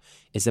shop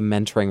is a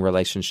mentoring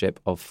relationship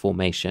of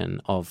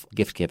formation, of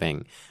gift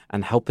giving,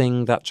 and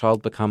helping that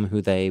child become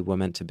who they were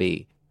meant to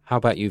be. How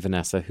about you,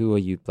 Vanessa? Who are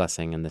you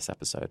blessing in this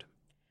episode?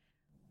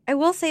 I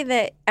will say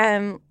that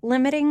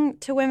limiting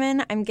to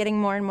women, I'm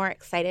getting more and more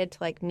excited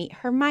to meet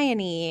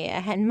Hermione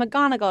and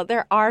McGonagall.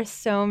 There are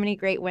so many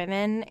great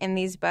women in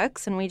these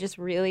books, and we just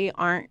really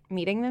aren't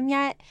meeting them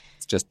yet.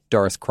 It's just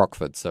Doris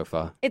Crockford so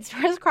far. It's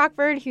Doris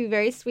Crockford, who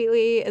very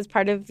sweetly is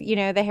part of,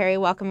 the Harry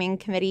welcoming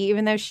committee,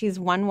 even though she's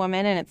one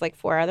woman and it's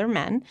 4 other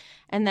men.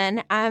 And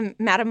then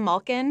Madame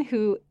Malkin,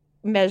 who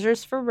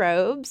measures for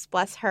robes,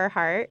 bless her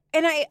heart.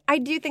 And I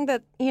do think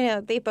that,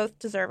 they both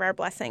deserve our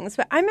blessings.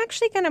 But I'm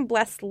actually going to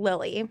bless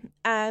Lily.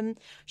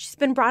 She's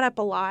been brought up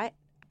a lot,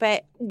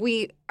 but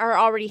we are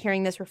already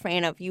hearing this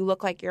refrain of, you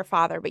look like your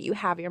father, but you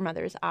have your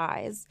mother's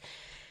eyes.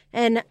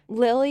 And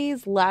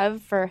Lily's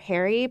love for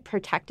Harry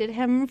protected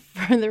him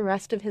for the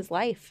rest of his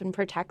life and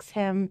protects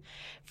him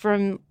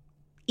from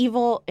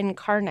evil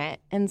incarnate.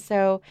 And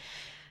so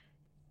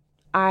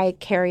I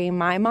carry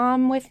my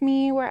mom with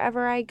me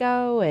wherever I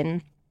go,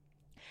 and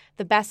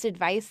the best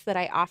advice that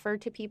I offer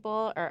to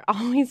people are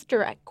always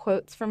direct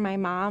quotes from my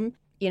mom.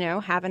 You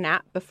know, have a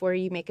nap before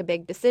you make a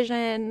big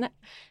decision.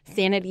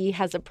 Sanity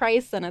has a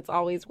price and it's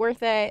always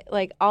worth it.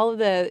 Like, all of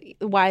the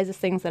wisest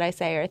things that I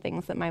say are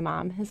things that my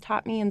mom has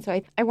taught me. And so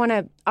I want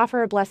to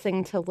offer a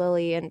blessing to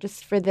Lily, and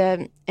just for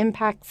the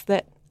impacts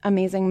that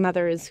amazing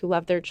mothers who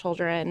love their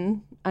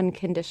children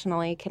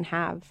unconditionally can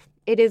have.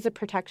 It is a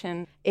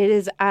protection. It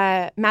is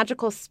a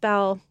magical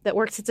spell that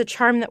works. It's a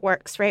charm that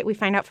works, right? We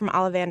find out from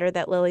Ollivander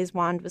that Lily's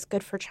wand was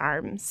good for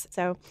charms.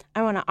 So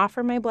I want to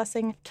offer my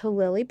blessing to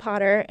Lily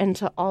Potter and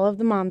to all of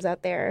the moms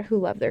out there who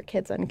love their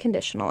kids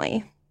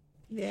unconditionally.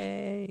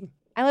 Yay.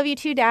 I love you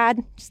too,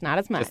 Dad. Just not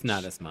as much. Just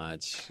not as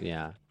much,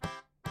 yeah.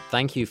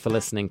 Thank you for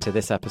listening to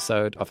this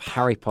episode of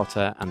Harry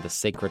Potter and the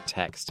Sacred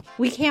Text.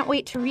 We can't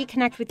wait to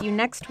reconnect with you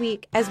next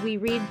week as we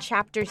read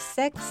Chapter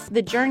 6,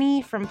 The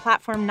Journey from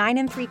Platform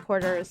 9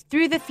 3/4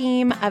 through the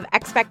theme of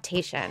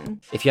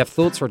expectation. If you have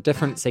thoughts or a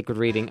different sacred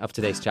reading of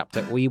today's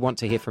chapter, we want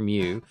to hear from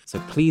you. So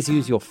please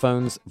use your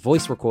phone's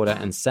voice recorder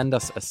and send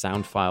us a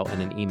sound file in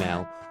an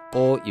email.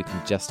 Or you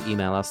can just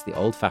email us the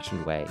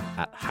old-fashioned way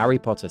at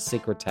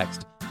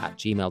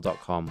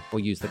harrypottersacredtext@gmail.com, or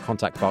use the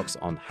contact box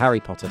on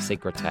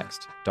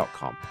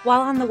harrypottersacredtext.com.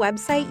 While on the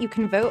website, you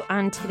can vote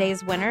on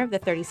today's winner of the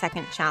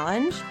 30-second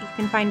challenge. You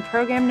can find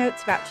program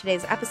notes about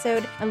today's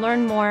episode and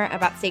learn more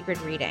about sacred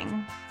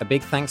reading. A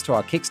big thanks to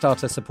our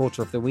Kickstarter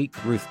supporter of the week,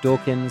 Ruth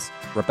Dawkins,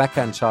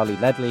 Rebecca and Charlie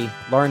Ledley,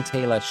 Lauren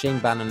Taylor, Shane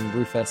Bannon and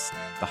Rufus,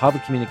 the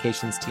Harvard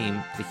Communications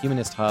team, the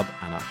Humanist Hub,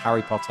 and our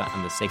Harry Potter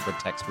and the Sacred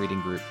Text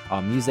reading group.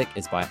 Our music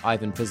is by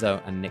Ivan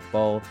Pizzo and Nick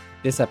Boll.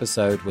 This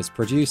episode was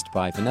produced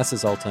by Vanessa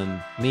Zoltan,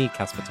 me,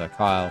 Casper ter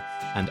Kuile,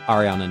 and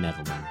Ariana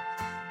Nedelman.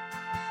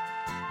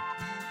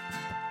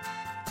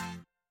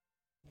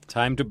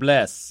 Time to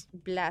bless.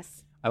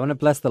 Bless. I want to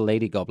bless the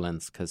lady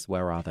goblins, because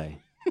where are they?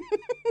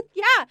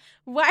 Yeah.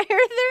 Why are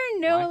there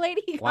no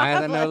lady goblins? Why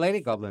are there no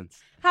lady goblins?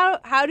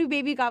 How do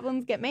baby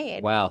goblins get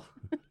made? Well,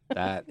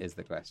 that is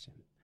the question.